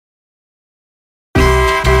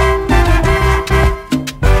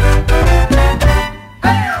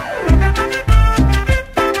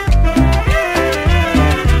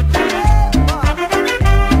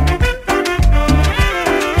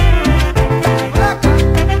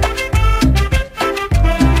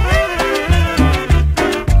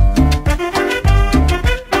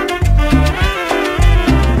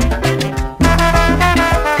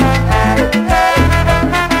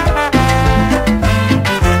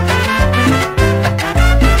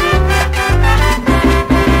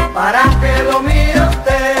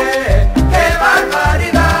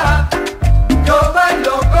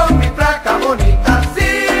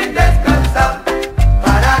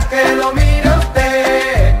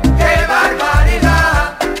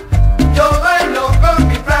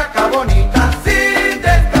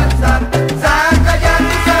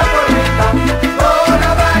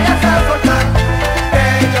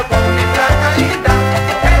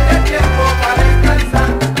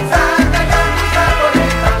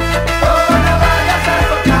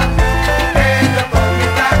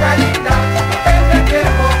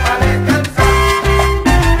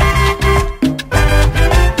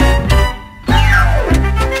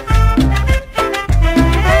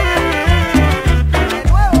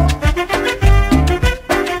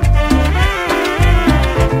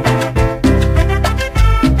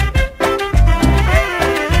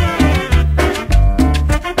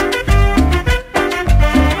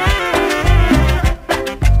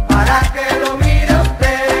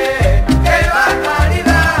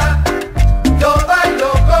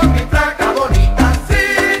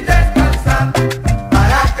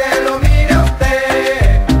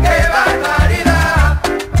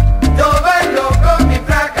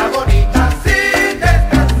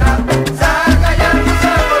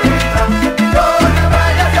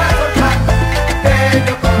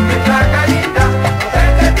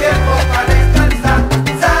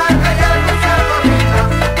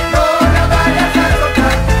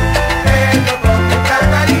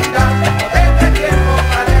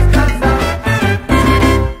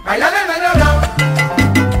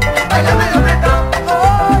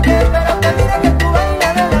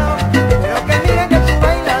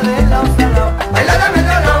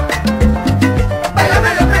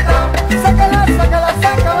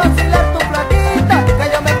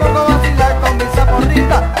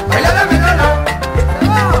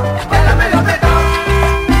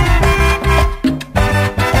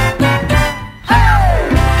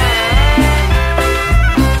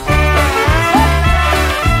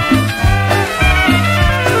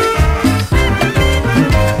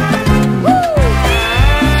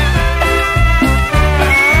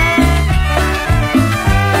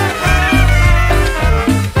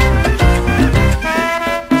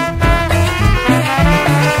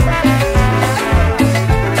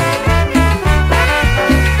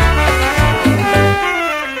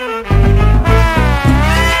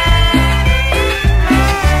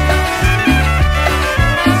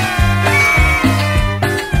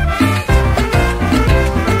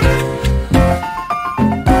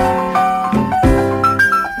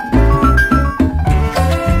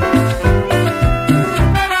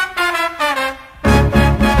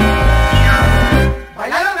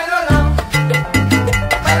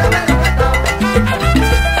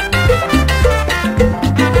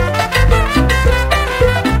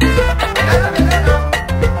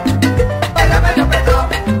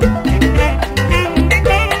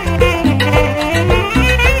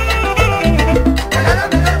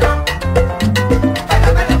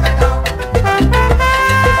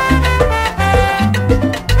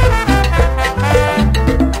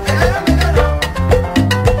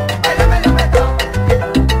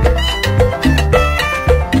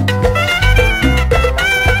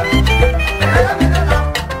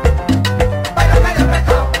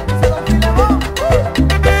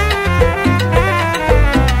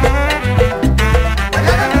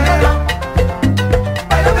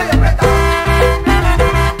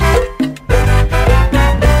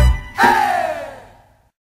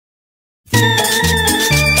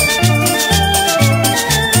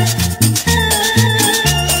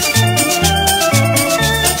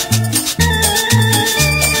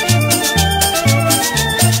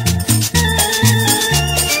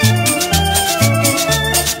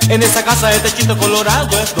En esa casa de techito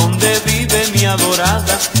colorado es donde vive mi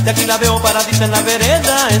adorada. De aquí la veo paradita en la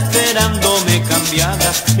vereda, esperándome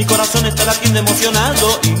cambiada. Mi corazón está latiendo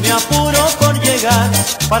emocionado y me apuro por llegar,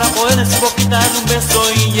 para poder en su boquita darle un beso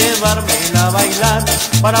y llevármela a bailar.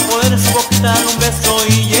 Para poder en su boquita darle un beso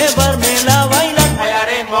y llevármela a bailar.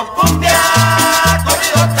 Bailaremos cumbia,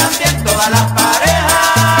 corrido también todas las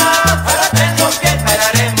parejas. Para tengo que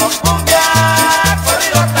bailaremos cumbia,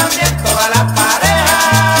 corrido también todas las parejas.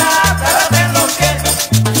 Para tengo que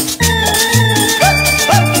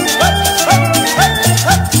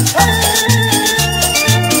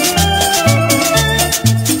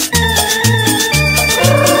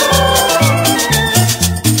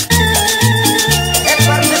el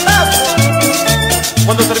cuartetazo.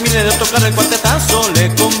 Cuando termine de tocar el cuartetazo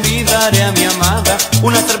le convidaré a mi amada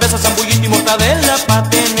una cerveza, zambullito y mortadela pa'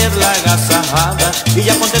 tenerla agasajada. Y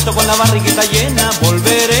ya contento con la barriguita llena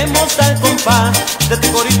volveremos al compás de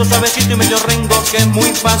este corito suavecito y medio rengo que es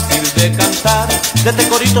muy fácil de cantar. De este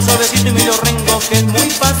corito suavecito y medio rengo que es muy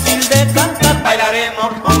fácil de cantar.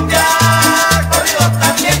 Bailaremos cumbia, corrido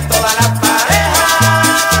también todas las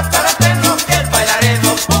parejas. Para tengo que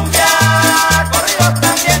bailaremos cumbia, corrido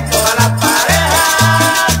también todas las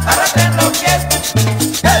parejas. Para tengo que el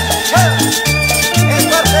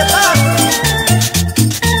cuartetazo.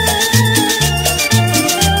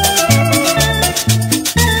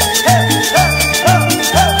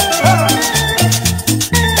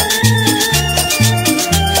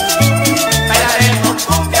 Bailaremos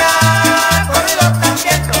cumbia, corrido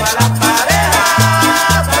también todas las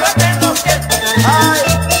parejas. Para tengo que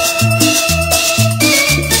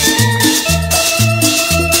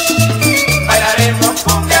bailaremos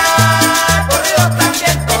cumbia, corrido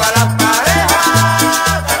también todas las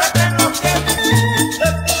parejas. Para tengo que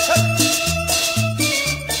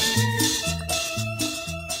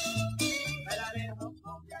bailaremos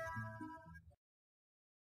cumbia.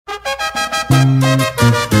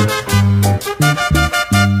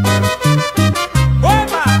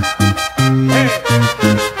 ¡Opa!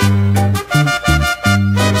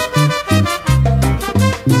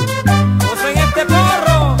 ¡Vos en este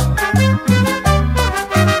porro!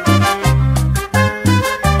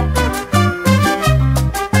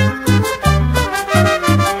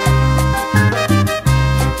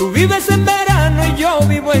 Tú vives en verano y yo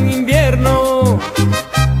vivo en invierno.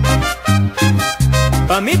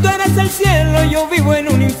 Pa' mí tú eres el cielo, yo vivo en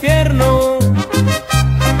un infierno.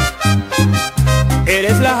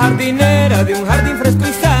 Eres la jardinera de un jardín fresco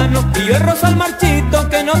y sano, y yo el rosal marchito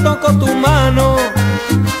que no toco tu mano.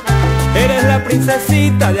 Eres la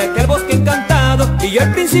princesita de aquel bosque encantado, y yo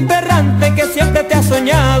el príncipe errante que siempre te ha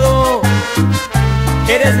soñado.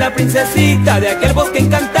 Eres la princesita de aquel bosque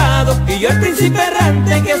encantado, y yo el príncipe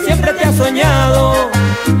errante que siempre te ha soñado.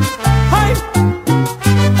 ¡Ay!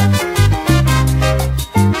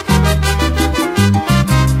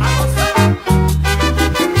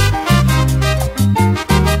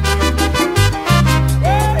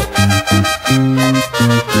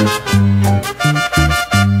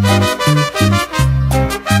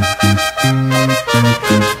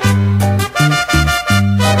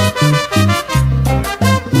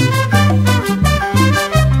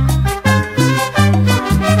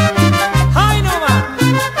 ¡Ay, no más!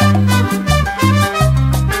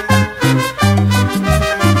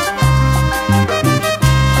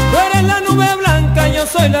 Tú eres la nube blanca, yo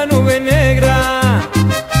soy la nube negra.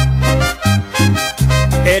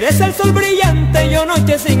 Eres el sol brillante, yo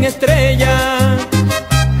noche sin estrella.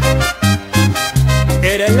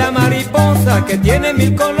 Eres la mariposa que tiene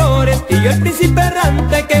mil colores, y yo el príncipe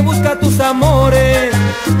errante que busca tus amores.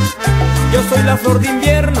 Yo soy la flor de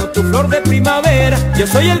invierno, tu flor de primavera. Yo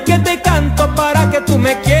soy el que te canto para que tú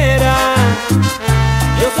me quieras.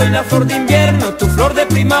 Yo soy la flor de invierno, tu flor de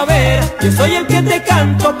primavera. Yo soy el que te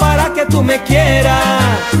canto para que tú me quieras.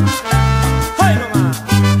 ¡Ay, no más!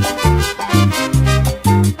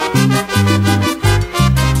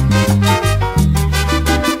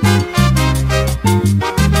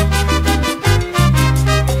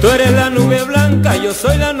 Tú eres la nube blanca, yo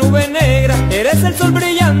soy la nube negra. Eres el sol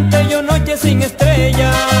brillante, yo noche sin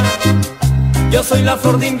estrella. Yo soy la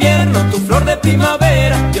flor de invierno, tu flor de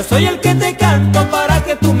primavera. Yo soy el que te canto para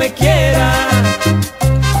que tú me quieras.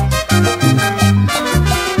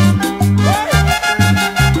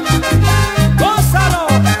 ¡Gózalo!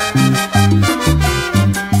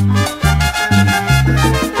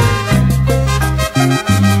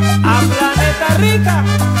 ¡A Planeta Rica!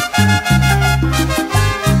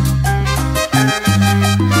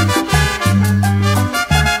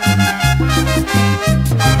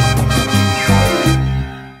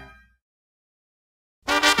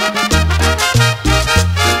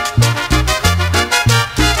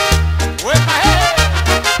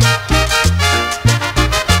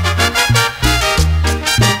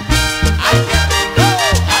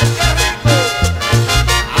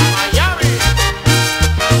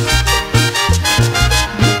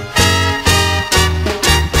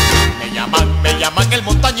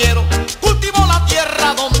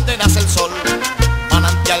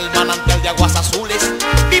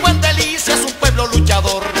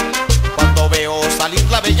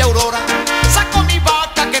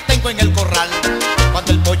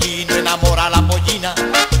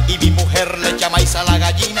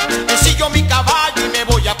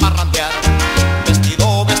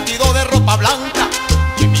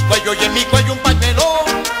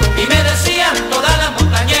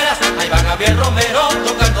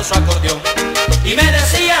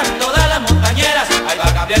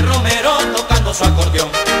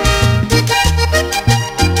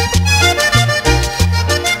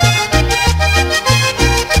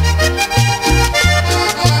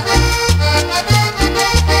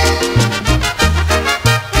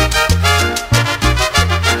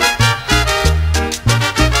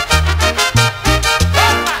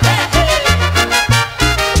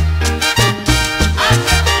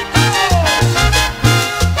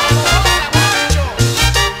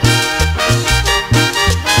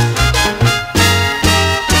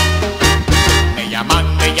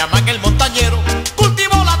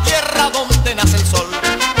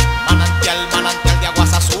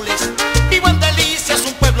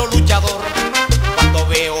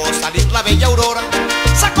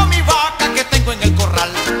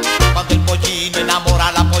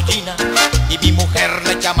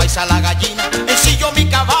 a maíz a la gallina, ensillo mi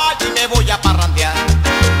caballo y me voy a parrandear.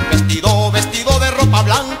 Vestido de ropa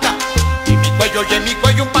blanca, y en mi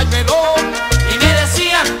cuello un pañuelo. Y me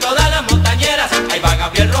decían todas las montañeras, ahí va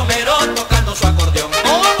Gabriel Romero tocando su acordeón.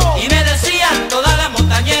 ¿Cómo? Y me decían todas las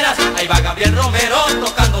montañeras, ahí va Gabriel Romero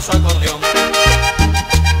tocando su acordeón.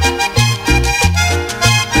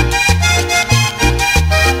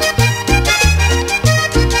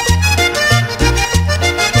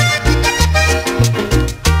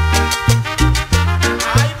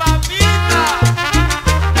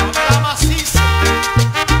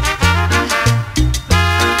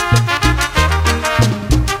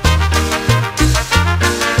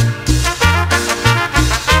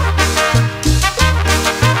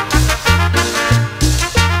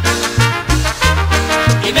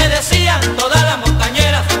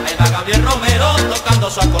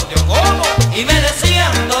 Su acordeón. ¿Cómo? Y me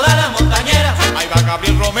decían todas las montañeras, ahí va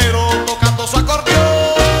Gabriel Romero tocando su acordeón.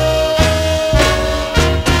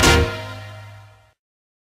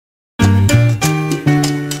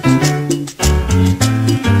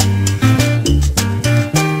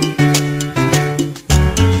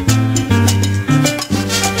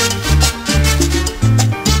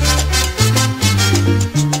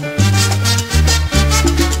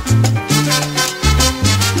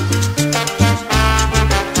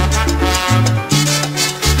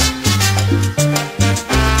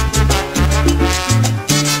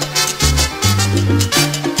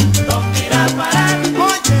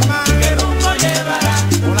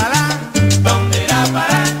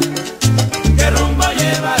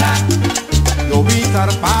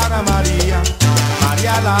 Para María,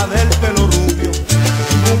 María la del pelo rubio,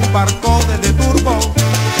 un barco de turbo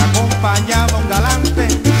que acompañaba un galante.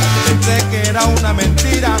 Pensé que era una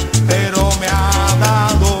mentira, pero me ha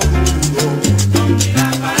dado duro. ¿dónde irá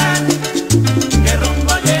a parar? ¿Qué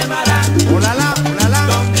rumbo llevará? Olala, olala,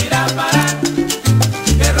 ¿dónde irá a parar?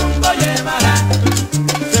 ¿Qué rumbo llevará?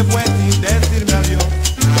 se fue sin decirme adiós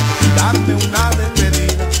y darme una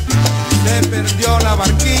despedida. Se perdió la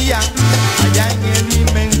barquilla allá en el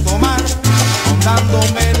inmenso mar, ahondando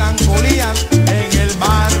melancolía en el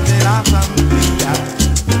mar de las Antillas.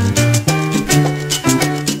 Y dice: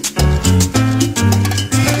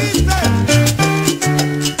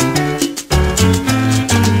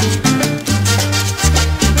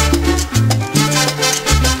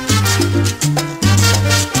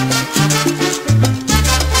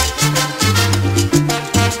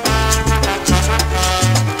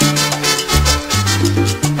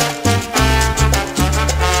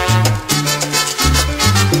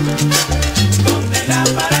 ¿Dónde irá a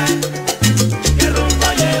parar? ¿Qué rumbo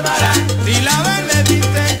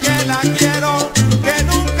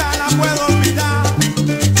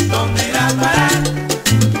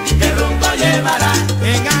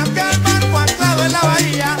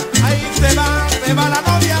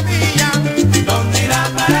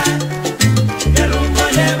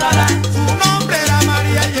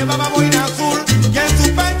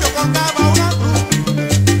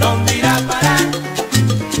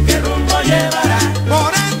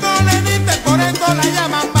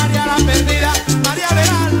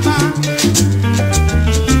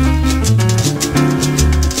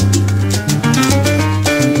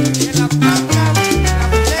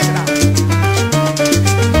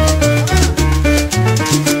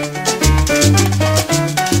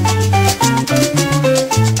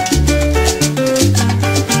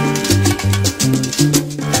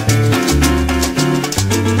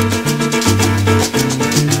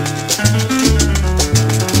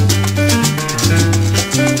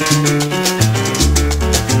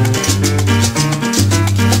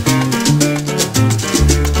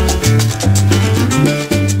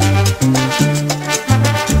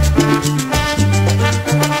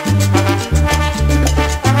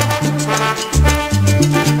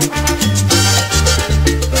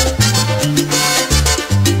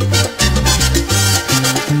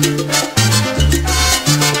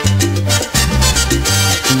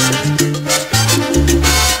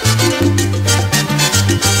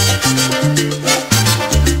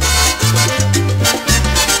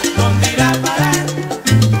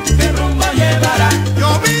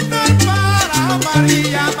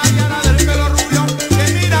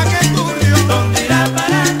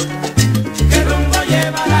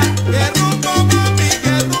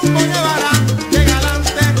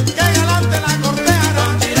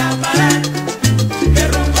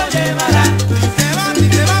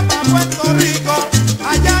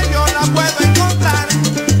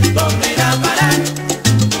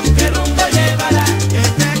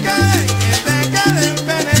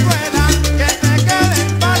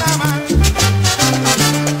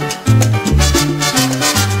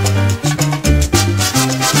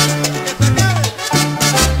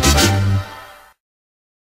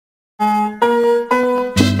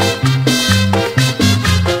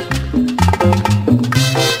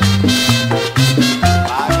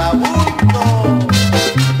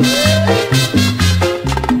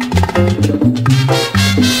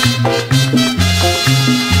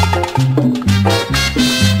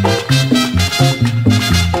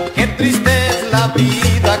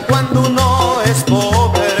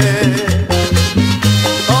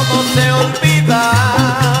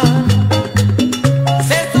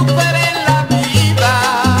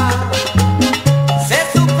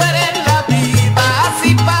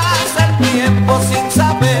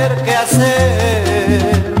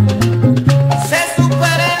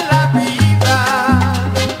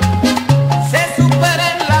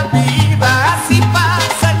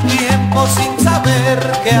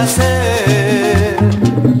qué hacer.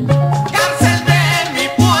 Cárcel de mi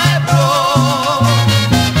pueblo,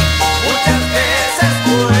 muchas veces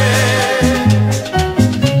fue.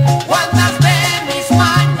 Cuántas de mis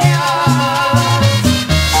mañas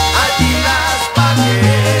allí las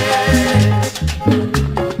pagué.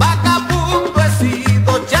 Vagabundo he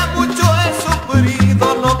sido, ya mucho he sufrido,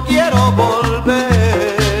 no quiero volver.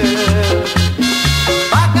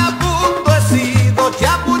 Vagabundo he sido,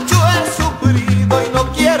 ya mucho he sufrido y no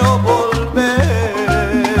quiero volver.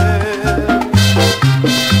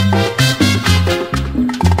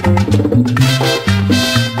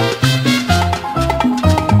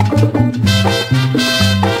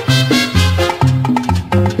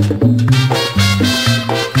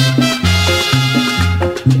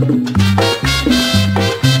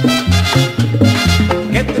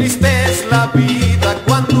 Qué triste es la vida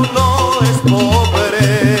cuando uno es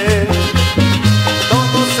pobre.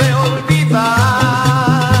 Todo se olvida,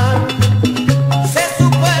 se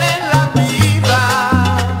supera en la vida,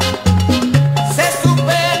 se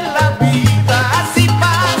supera en la vida. Así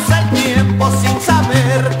pasa el tiempo sin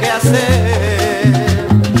saber qué hacer.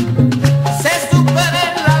 Se supera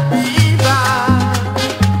en la vida,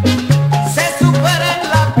 se supera en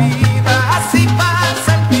la vida. Así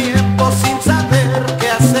pasa el tiempo sin saber qué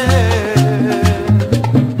hacer.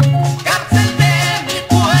 Cárcel de mi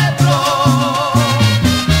pueblo,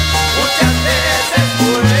 muchas veces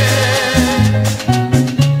fue.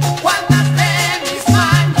 Cuántas de mis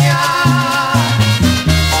mañas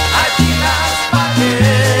allí las pagué.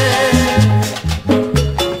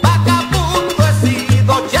 Vagabundo he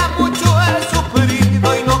sido, ya mucho he sufrido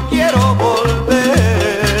y no quiero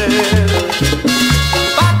volver.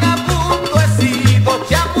 Vagabundo he sido,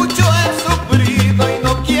 ya mucho he sufrido y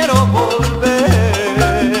no quiero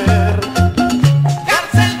volver.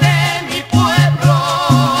 Cárcel de mi pueblo,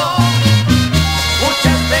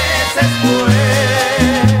 muchas veces fue.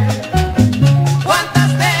 Cuántas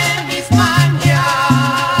de mis mañas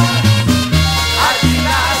allí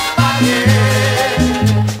las pagué.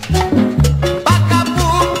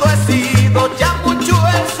 Vagabundo he sido, ya mucho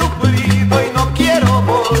he sufrido y no quiero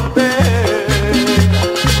volver.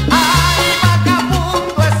 Ay,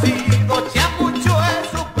 vagabundo he sido, ya mucho he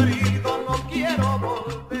sufrido, no quiero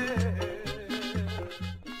volver.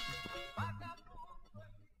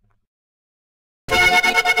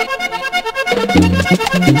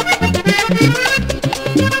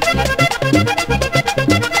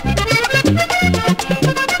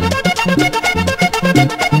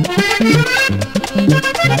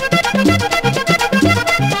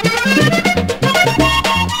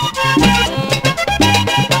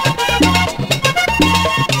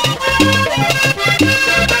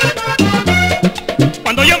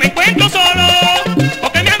 Cuando yo me encuentro solo,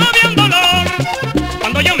 porque me agobia un dolor.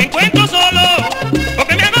 Cuando yo me encuentro solo,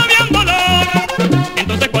 porque me agobia un dolor.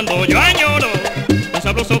 Entonces cuando yo añoro un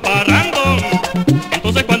sabroso parrandón.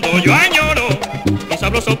 Entonces cuando yo añoro un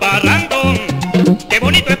sabroso parrandón. Qué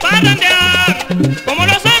bonito es parrandear, como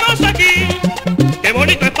lo hacemos aquí. Qué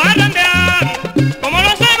bonito es parrandear, como lo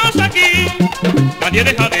hacemos aquí. Nadie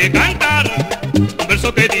deja de cantar un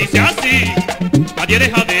verso que dice así. Nadie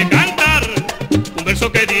deja de cantar un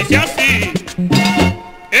verso que dice así.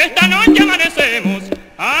 Esta noche amanecemos,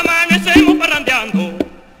 amanecemos parrandeando.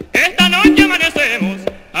 Esta noche amanecemos,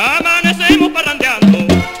 amanecemos parrandeando.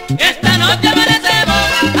 Esta noche amanecemos,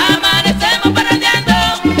 amanecemos parrandeando.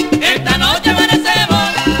 Esta noche amanecemos,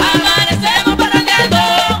 amanecemos parrandeando.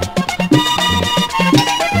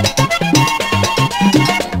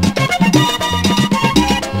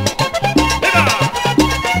 ¡Viva!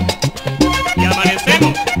 Y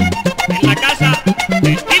amanecemos en la casa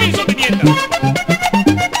de Steven Pimienta.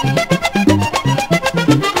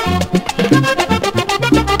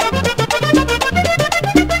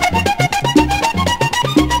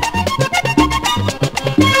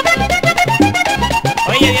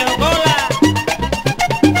 Oye, viejo cola.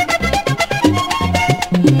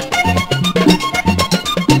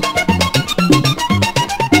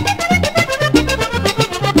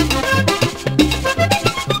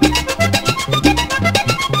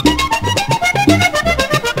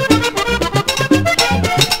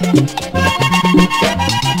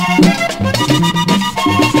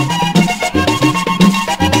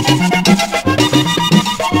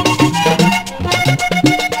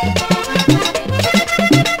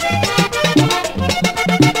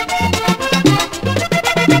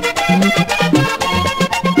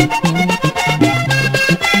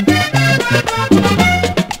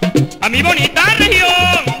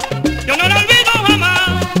 Yo no lo olvido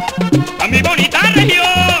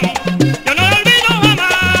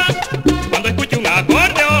jamás. Cuando escucho un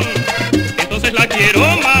acordeón, entonces la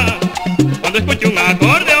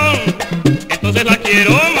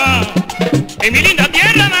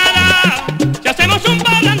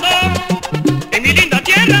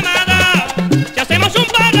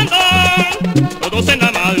en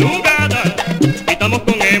la madrugada gritamos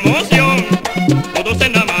con emoción, todos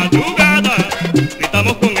en la madrugada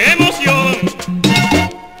gritamos con emoción.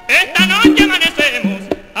 Esta noche amanecemos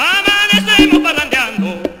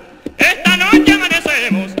parrandeando, esta noche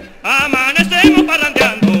amanecemos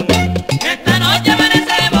parrandeando. Esta noche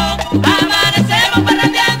amanecemos parrandeando.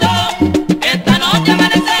 Esta noche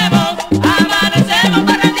amanecemos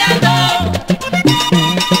parrandeando.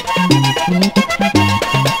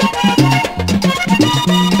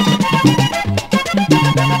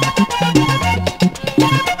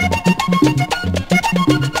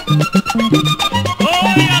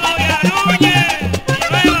 Óigalo y aruñe,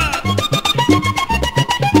 Villanueva.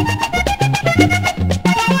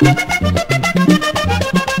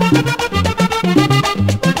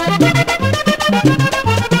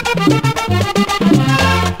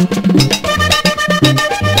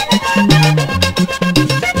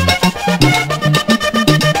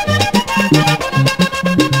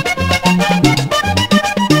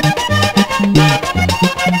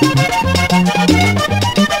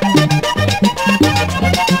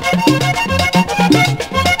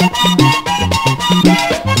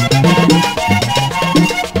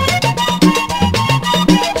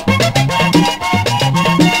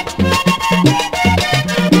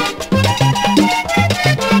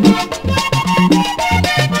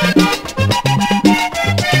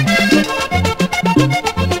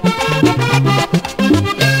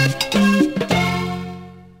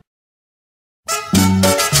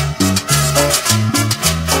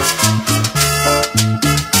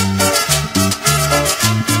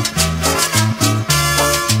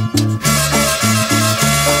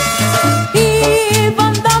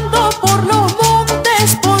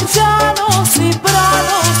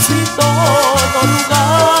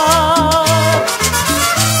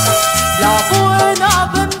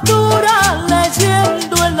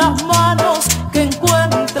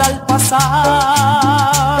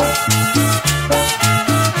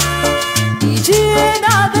 Y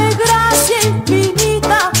llena de gracia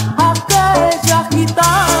infinita, aquella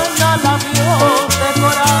gitana la vio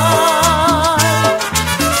decorar.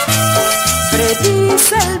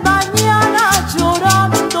 Predice el mañana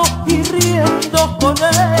llorando y riendo con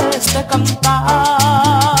este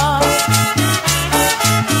cantar.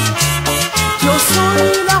 Yo soy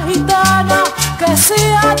la gitana que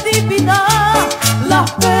se adivina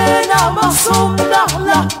las penas más hondas,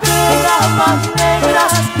 las penas más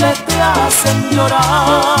negras que te hacen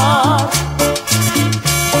llorar.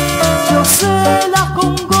 Yo sé la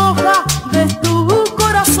congoja de tu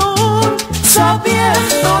corazón,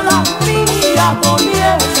 sabiendo las mías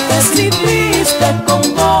dolientes y tristes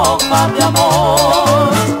congoja de amor.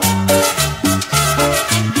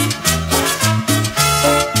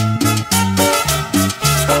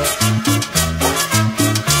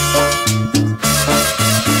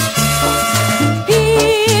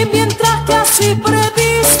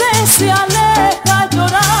 Se aleja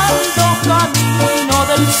llorando camino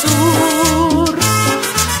del sur.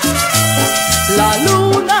 La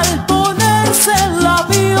luna al ponerse la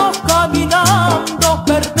vio caminando,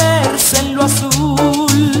 perderse en lo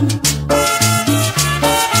azul.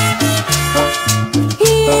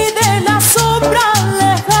 Y de las sombras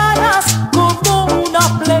lejanas como una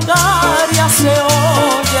plegaria se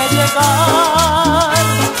oye llegar.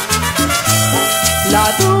 La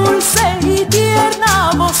dulce y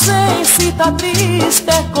tierna vocecita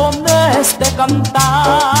triste con este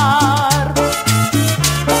cantar.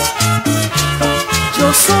 Yo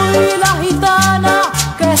soy la gitana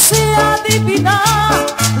que se adivina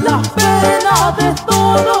las penas de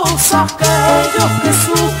todos aquellos que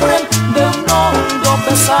sufren de un hondo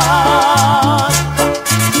pesar.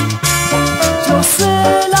 Yo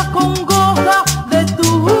sé la congoja de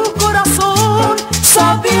tu corazón,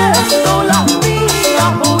 sabiendo las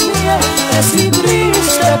mías dolientes y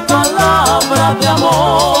tristes palabras de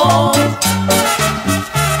amor.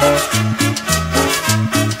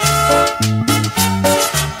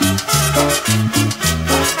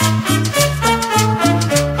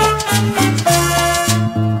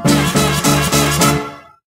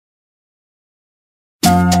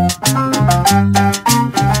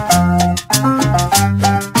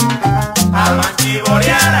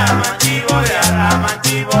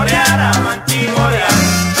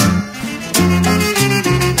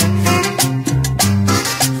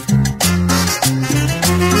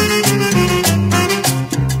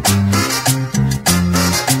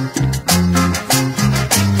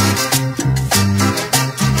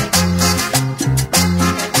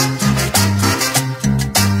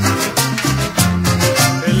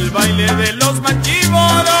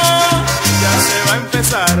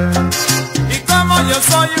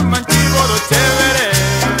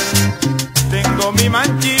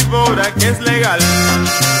 manchívora que es legal.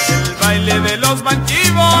 El baile de los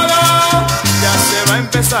manchívoros ya se va a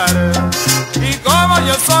empezar. Y como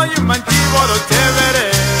yo soy un manchívoro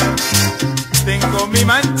chévere, tengo mi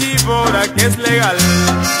manchívora que es legal.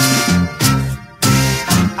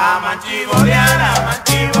 A manchivorear, a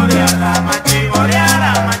manchivorear, a manchivorear,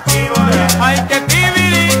 a manchivorear. Hay que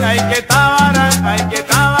tibiri, hay que tabara, hay que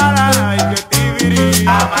tabara, hay que tibiri.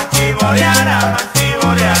 A manchivorear, a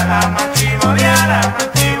manchivorear, a manchivorear, a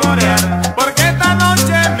manchivorear. Porque esta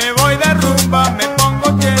noche me voy de rumba, me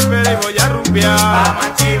pongo chévere y voy a rumbear. A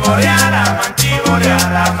manchivorear, a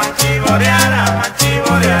manchivorear, a manchivorear, a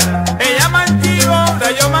manchivorear. Ella manchívora,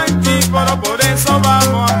 yo manchívoro, por eso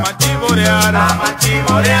vamos a manchivorear. A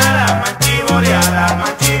manchivorear, a manchivorear, a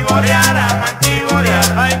manchivorear, a manchivorear.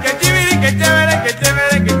 Ay, que chiviri, que chévere, que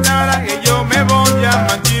chévere, que chévere, que yo me voy a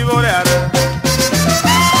manchivorear.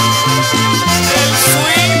 El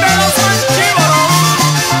swing de los manchívoros.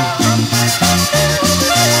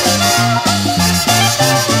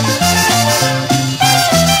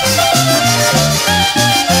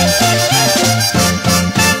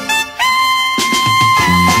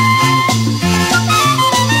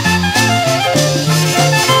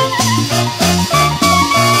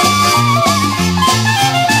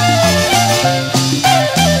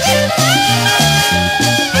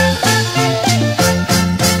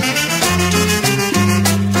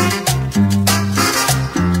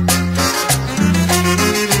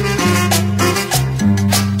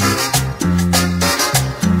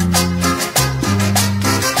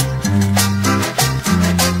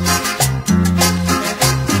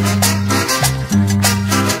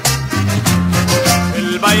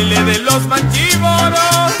 El baile de los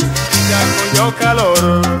manchívoros ya cogió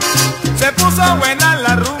calor. Se puso buena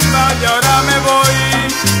la rumba y ahora me voy.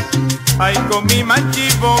 Ay, con mi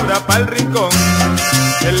manchívora pa'l rincón.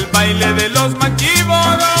 El baile de los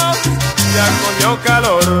manchívoros ya cogió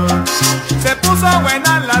calor. Se puso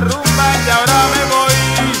buena la rumba y ahora me voy.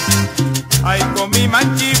 Ay, con mi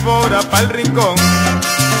manchívora pa'l rincón.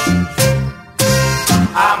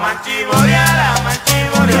 A manchivorear, a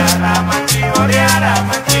manchivorear, a manchivorear, a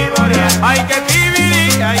manchivorear. Ay, que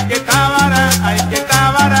tibiri, ay, que tabara, ay, que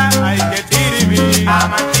tabara, ay, que tiribi. A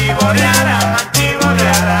manchivorear, a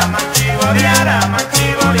manchivorear, a manchivorear, a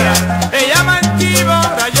manchivorear. Ella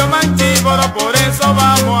manchívora, yo manchívoro, por eso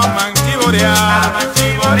vamos a manchivorear. A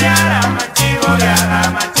manchivorear, a manchivorear,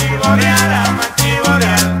 a manchivorear, a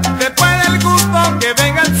manchivorear. Después del gusto que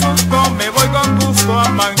venga el susto, me voy con gusto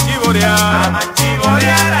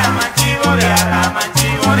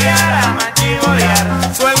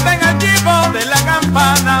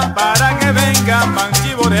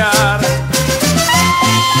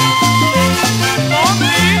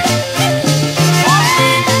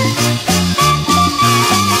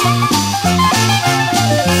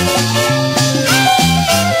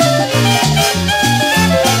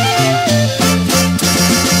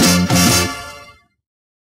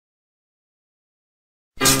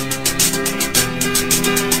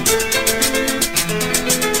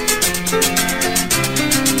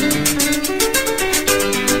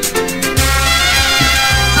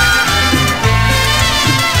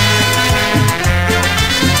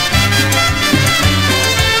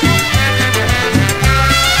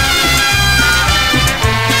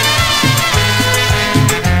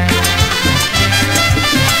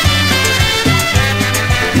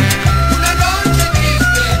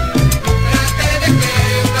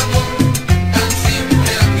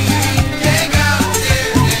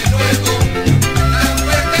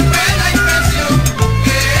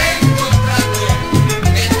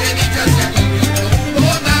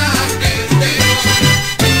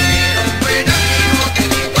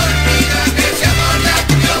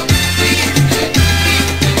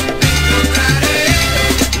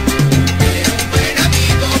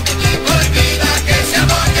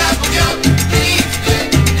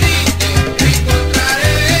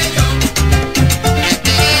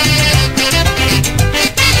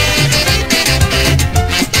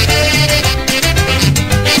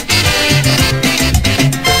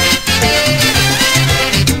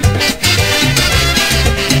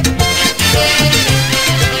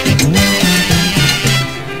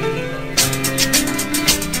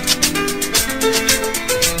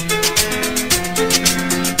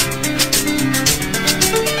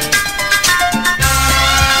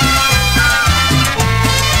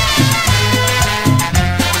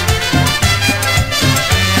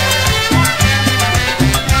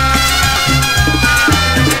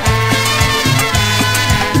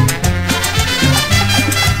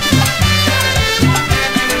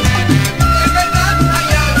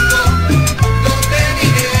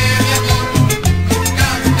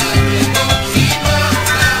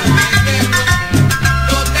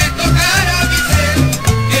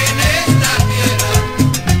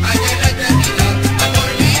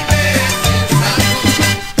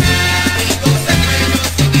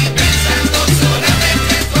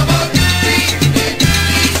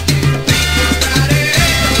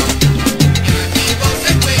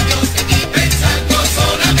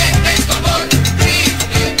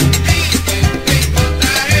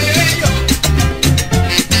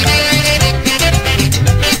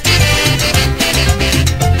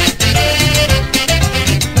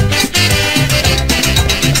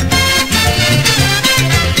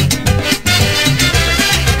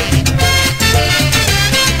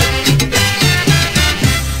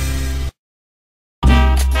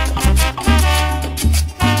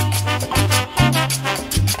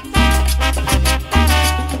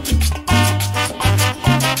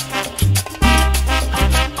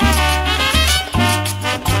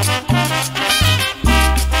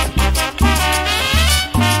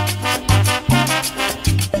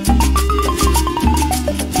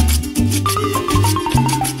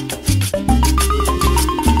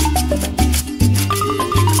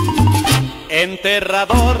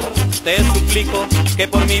Enterrador, te suplico que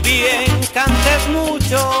por mi bien cantes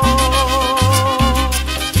mucho.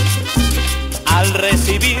 Al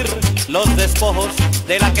recibir los despojos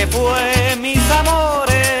de la que fue mis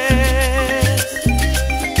amores,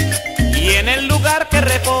 y en el lugar que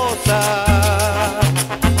reposa,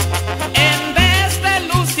 en vez de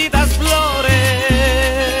lúcidas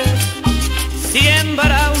flores,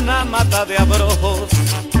 siembra una mata de abrojos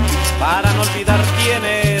para no olvidar quién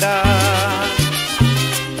era.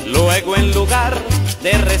 Luego, en lugar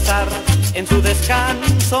de rezar, en su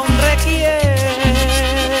descanso un requiem,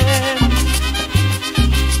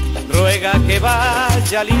 ruega que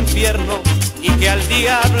vaya al infierno y que al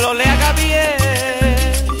diablo le haga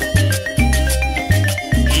bien.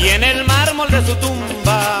 Y en el mármol de su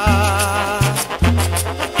tumba,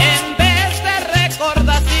 en vez de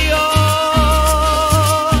recordación,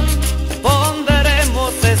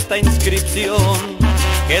 pondremos esta inscripción,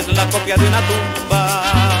 que es la copia de una tumba.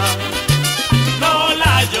 No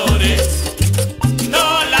la llores,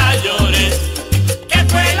 no la llores, que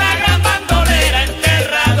fue la gran bandolera,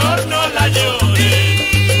 enterrador, no la llores.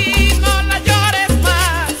 Y no la llores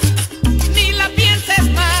más, ni la pienses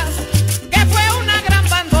más, que fue una gran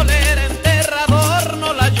bandolera, enterrador,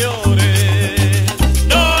 no la llores.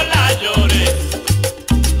 No la llores,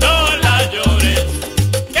 no la llores,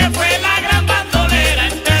 que fue la gran bandolera,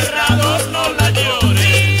 enterrador, no la llores.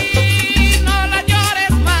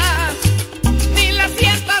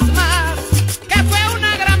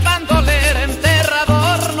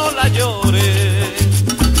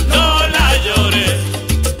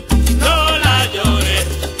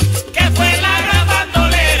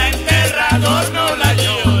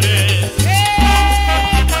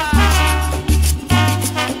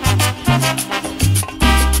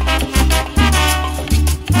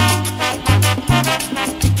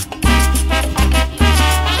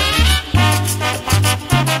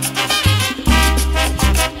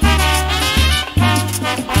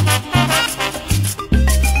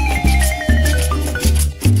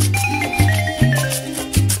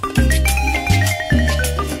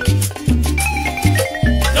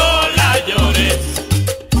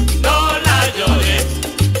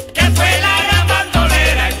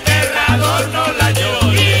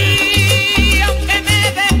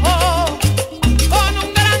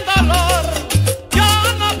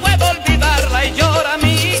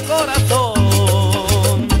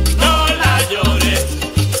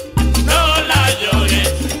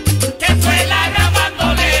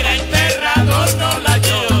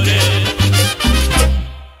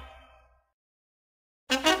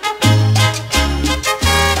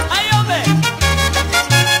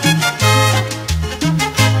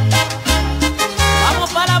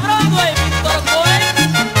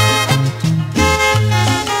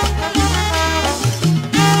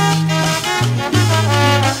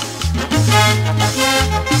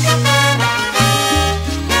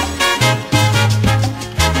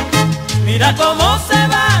 Mira cómo se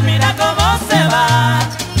va, mira cómo se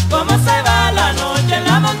va la noche en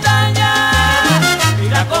la montaña.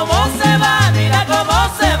 Mira cómo se va, mira cómo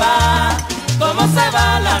se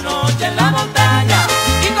va la noche en la montaña.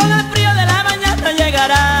 Y con el frío de la mañana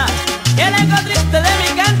llegará el eco triste de mi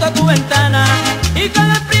canto a tu ventana. Y con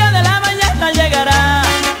el frío de la mañana llegará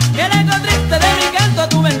el eco triste de mi canto a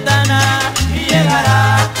tu ventana. Y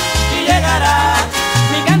llegará,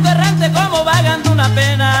 mi canto errante como vagando una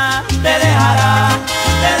pena. Te dejará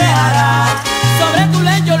sobre tu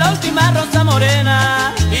lecho la última rosa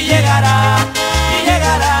morena. Y llegará,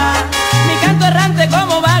 mi canto errante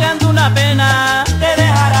como vagando una pena. Te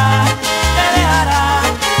dejará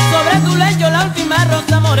sobre tu lecho la última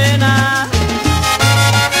rosa morena.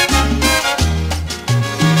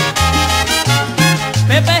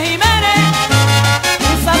 Pepe Jiménez,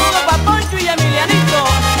 un saludo pa' Poncho y Emilianito.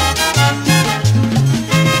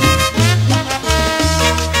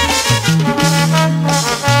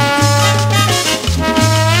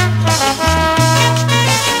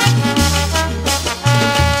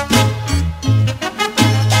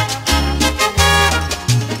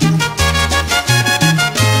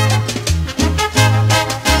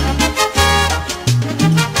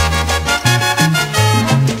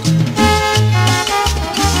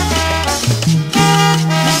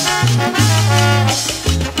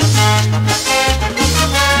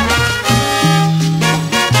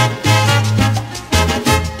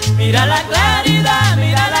 Mira la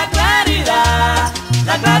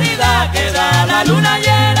claridad que da la luna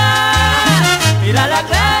llena. Mira la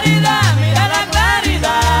claridad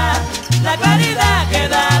que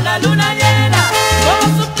da la luna llena. Como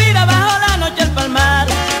suspira bajo la noche el palmar,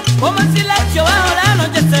 como el silencio bajo la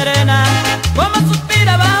noche serena. Como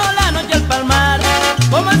suspira bajo la noche el palmar.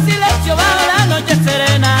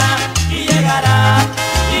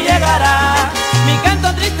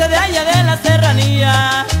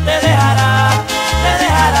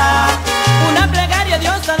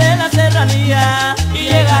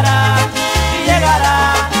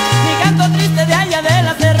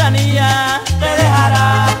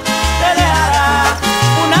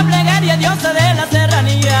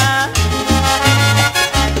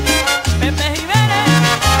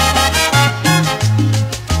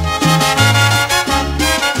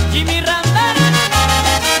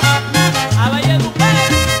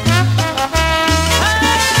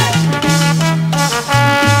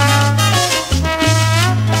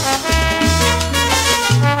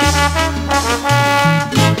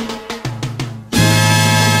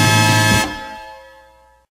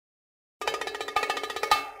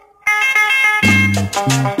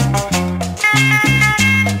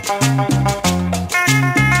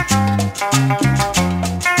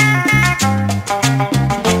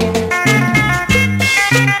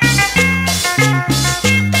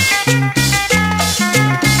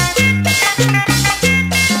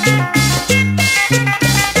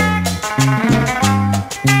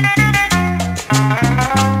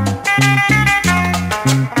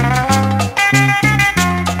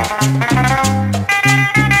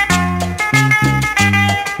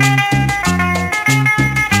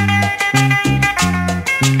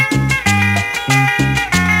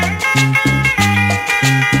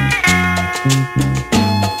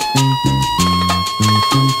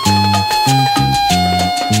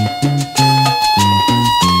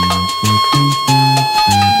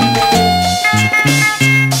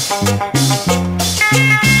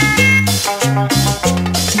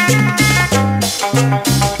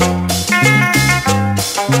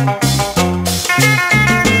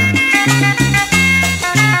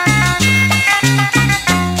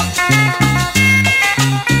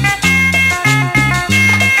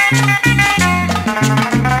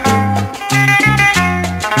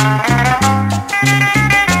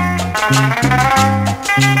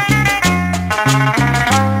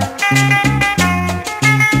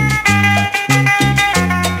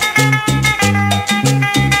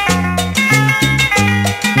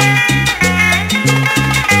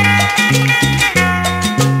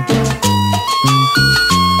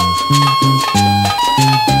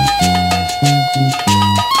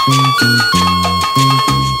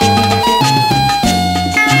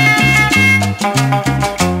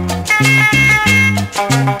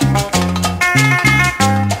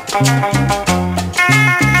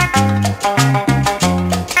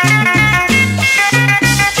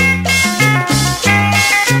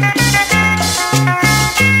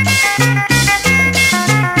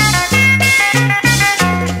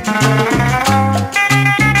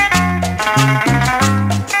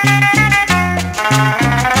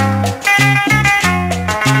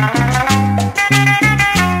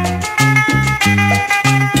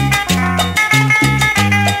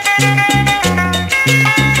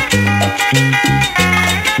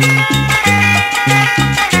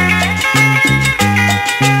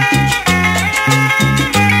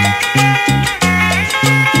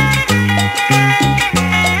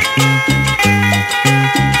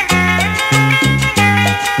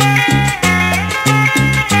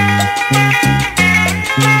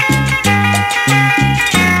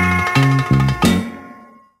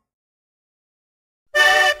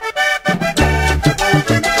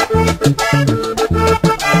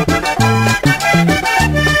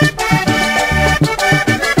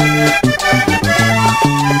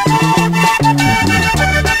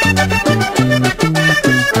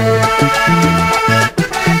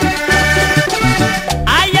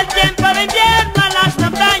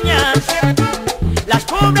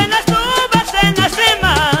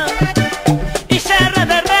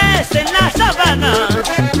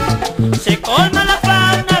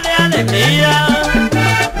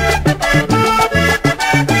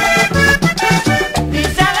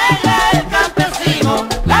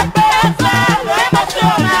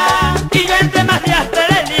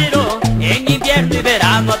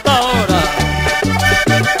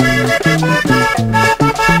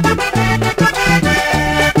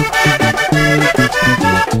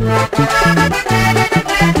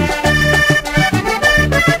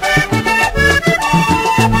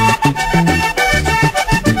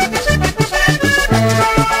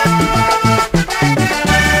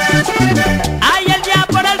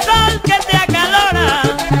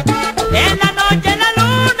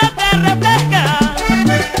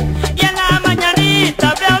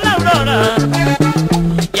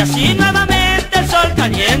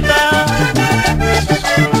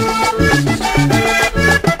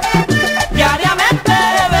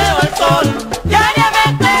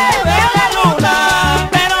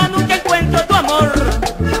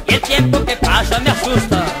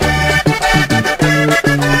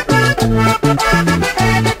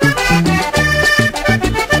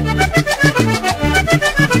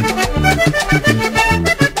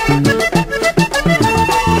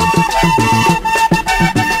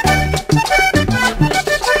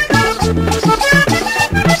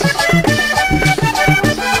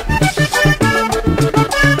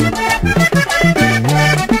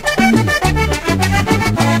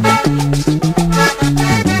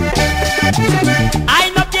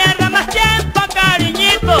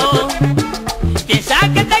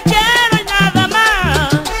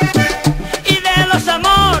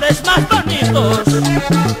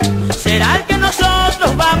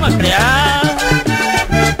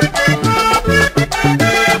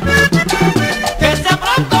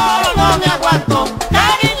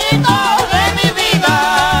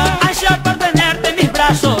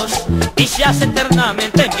 seas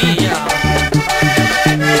eternamente mía.